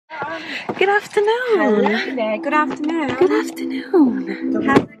Good afternoon. Hello there. Good afternoon. Good afternoon.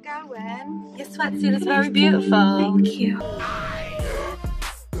 How's it going? Your sweatsuit is very beautiful. Thank you.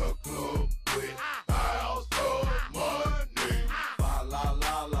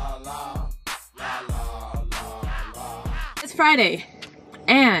 It's Friday,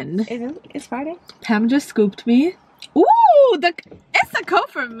 and It's Friday. Pam just scooped me. Ooh, it's a coat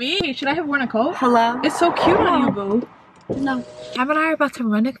for me. Should I have worn a coat? Hello. It's so cute on you, boo. No. Pam and I are about to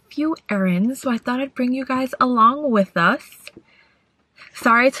run a few errands, so I thought I'd bring you guys along with us.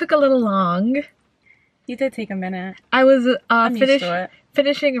 Sorry it took a little long. You did take a minute. I was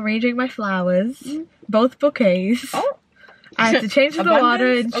finishing arranging my flowers, both bouquets. Oh. I had to change the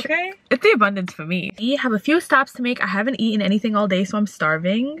water. And okay. It's the abundance for me. We have a few stops to make. I haven't eaten anything all day, so I'm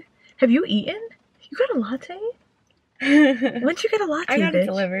starving. Have you eaten? You got a latte? When'd you get a latte, I got bitch? it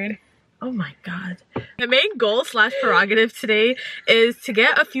delivered. Oh my god. The main goal / prerogative today is to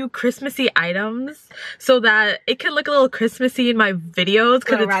get a few Christmassy items so that it can look a little Christmassy in my videos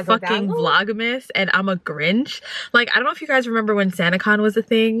because it's fucking Vlogmas and I'm a Grinch. Like, I don't know if you guys remember when SantaCon was a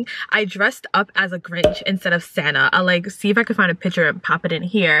thing. I dressed up as a Grinch instead of Santa. I'll like see if I can find a picture and pop it in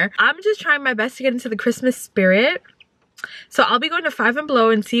here. I'm just trying my best to get into the Christmas spirit. So I'll be going to Five and Below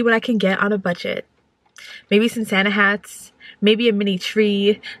and see what I can get on a budget. Maybe some Santa hats, maybe a mini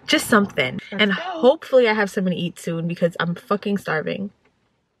tree, just something. And hopefully I have something to eat soon because I'm fucking starving.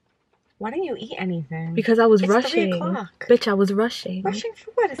 Why didn't you eat anything? Because I was it's rushing. 3 o'clock. Bitch, I was rushing. Rushing for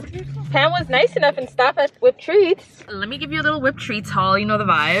what? It's 3 o'clock. Pam was nice enough and stopped at Whipped Treats. Let me give you a little Whipped Treats haul, you know the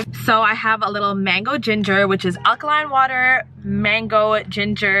vibe. So I have a little mango ginger, which is alkaline water, mango,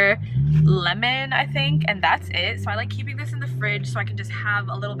 ginger, lemon, I think, and that's it. So I like keeping this in the fridge so I can just have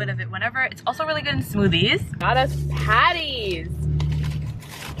a little bit of it whenever. It's also really good in smoothies. Got us patties.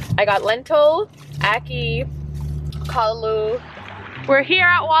 I got lentil, ackee, callaloo. We're here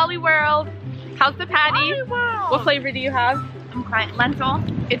at Wally World. How's the patty? What flavor do you have? I'm crying. Lentil.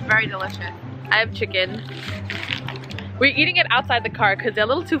 It's very delicious. I have chicken. We're eating it outside the car because they're a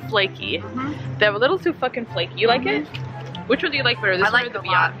little too flaky. They're a little too fucking flaky. You like it? Which one do you like better? This one or the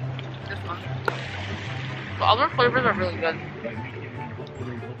Beyond? This one. The other flavors are really good.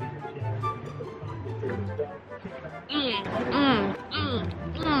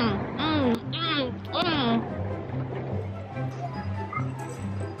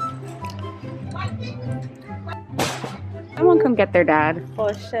 Someone come get their dad.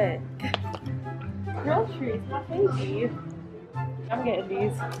 Oh shit. Groceries, my baby. I'm getting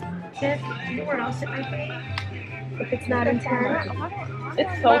these. Tiff, you know where else it might be? If it's not in town.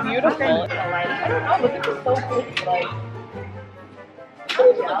 It's so beautiful. I don't know, but this is so pretty. Like,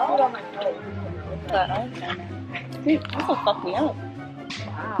 dude, this will fuck me up.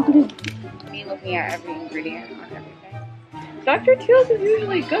 Wow. Me looking at every ingredient on everything. Dr. Teal's is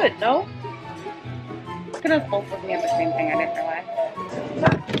usually good, no? Look at us both looking at the same thing. I didn't realize.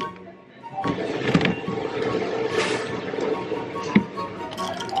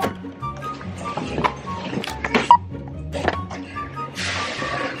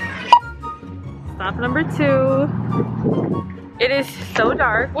 Stop number 2. It is so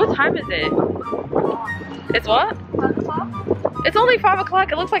dark. What time is it? It's what? 5 o'clock? It's only 5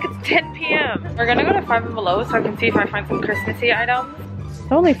 o'clock. It looks like it's 10 p.m. We're gonna go to Five and Below so I can see if I find some Christmassy items.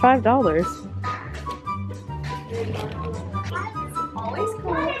 It's only $5. Always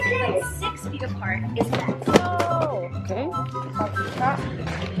cool, like 6 feet apart is Megz. Oh, okay.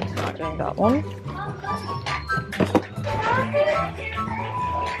 Not getting that one.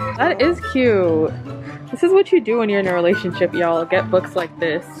 That is cute. This is what you do when you're in a relationship, y'all. Get books like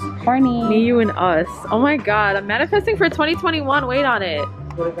this. Corny. Me, you, and us. Oh my god, I'm manifesting for 2021. Wait on it.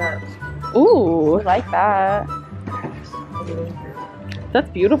 What is that? Ooh, I like that. that's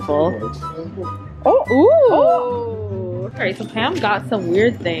beautiful. Oh, ooh. Oh. Alright, so Pam got some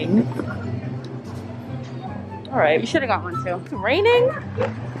weird thing. Alright. You should have got one too. It's raining?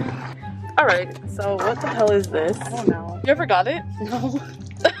 Alright, so what the hell is this? I don't know. You ever got it? No.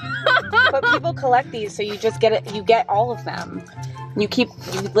 But people collect these, so you just get it. You get all of them. You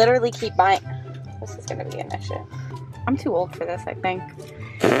literally keep buying. This is gonna be an issue. I'm too old for this, I think.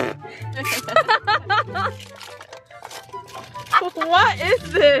 What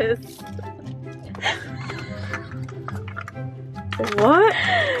is this? What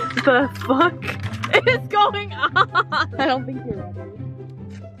the fuck is going on? I don't think you're ready.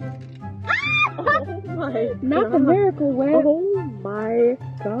 Oh my Not god. the miracle whip. Oh my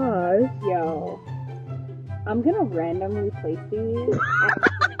gosh. Yo. I'm gonna randomly place these.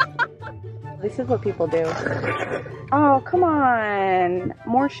 This is what people do. Oh, come on.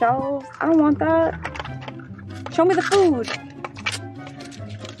 More shelves? I don't want that. Show me the food.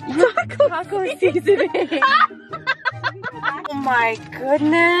 taco seasoning. Oh my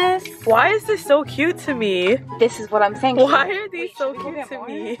goodness. Why is this so cute to me? This is what I'm saying. Why are these so cute to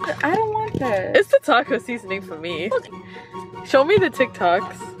me? I don't want this. It's the taco seasoning for me. Show me the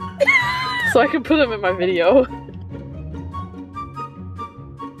TikToks so I can put them in my video.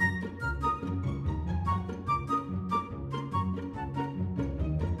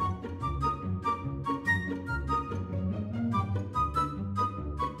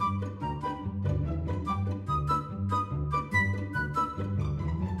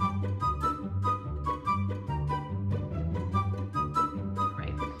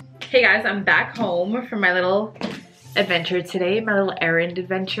 Hey guys, I'm back home from my little adventure today, my little errand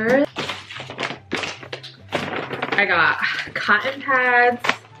adventure. I got cotton pads,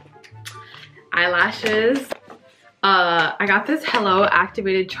 eyelashes. I got this Hello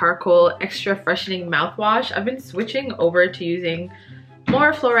Activated Charcoal Extra Freshening Mouthwash. I've been switching over to using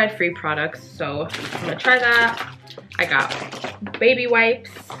more fluoride-free products, so I'm gonna try that. I got baby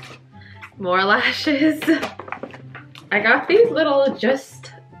wipes, more lashes. I got these little just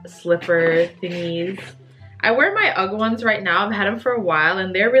slipper thingies. I wear my UGG ones right now. I've had them for a while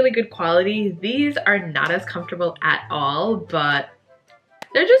and they're really good quality. These are not as comfortable at all, but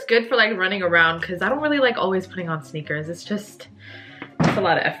they're just good for like running around because I don't really like always putting on sneakers. It's a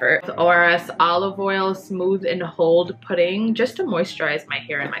lot of effort. The ORS Olive Oil Smooth and Hold Pudding just to moisturize my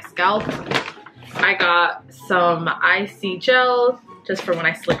hair and my scalp. I got some IC gel just for when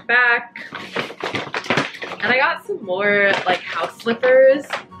I slick back. And I got some more like house slippers.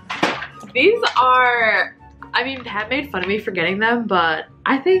 These are, I mean, Pat made fun of me for getting them, but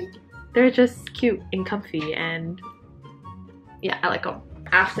I think they're just cute and comfy and yeah, I like them.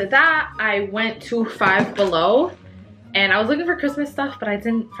 After that, I went to Five Below and I was looking for Christmas stuff, but I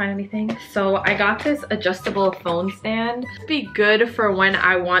didn't find anything. So I got this adjustable phone stand. It'd be good for when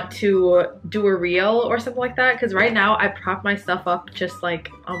I want to do a reel or something like that, because right now I prop my stuff up just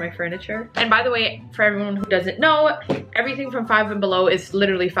like on my furniture. And by the way, for everyone who doesn't know, everything from Five and Below is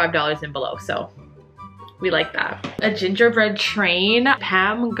literally $5 and below, so we like that. A gingerbread train.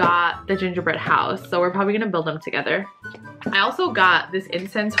 Pam got the gingerbread house, so we're probably gonna build them together. I also got this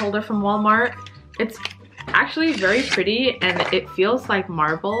incense holder from Walmart. It's actually very pretty and it feels like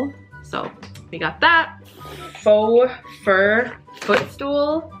marble, so we got that. Faux fur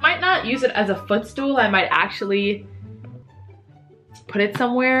footstool. Might not use it as a footstool. I might actually put it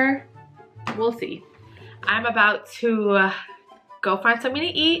somewhere. We'll see. I'm about to go find something to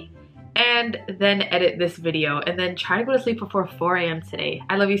eat and then edit this video and then try to go to sleep before 4 a.m. today.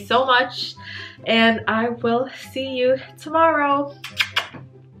 I love you so much and I will see you tomorrow.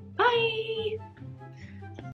 Bye.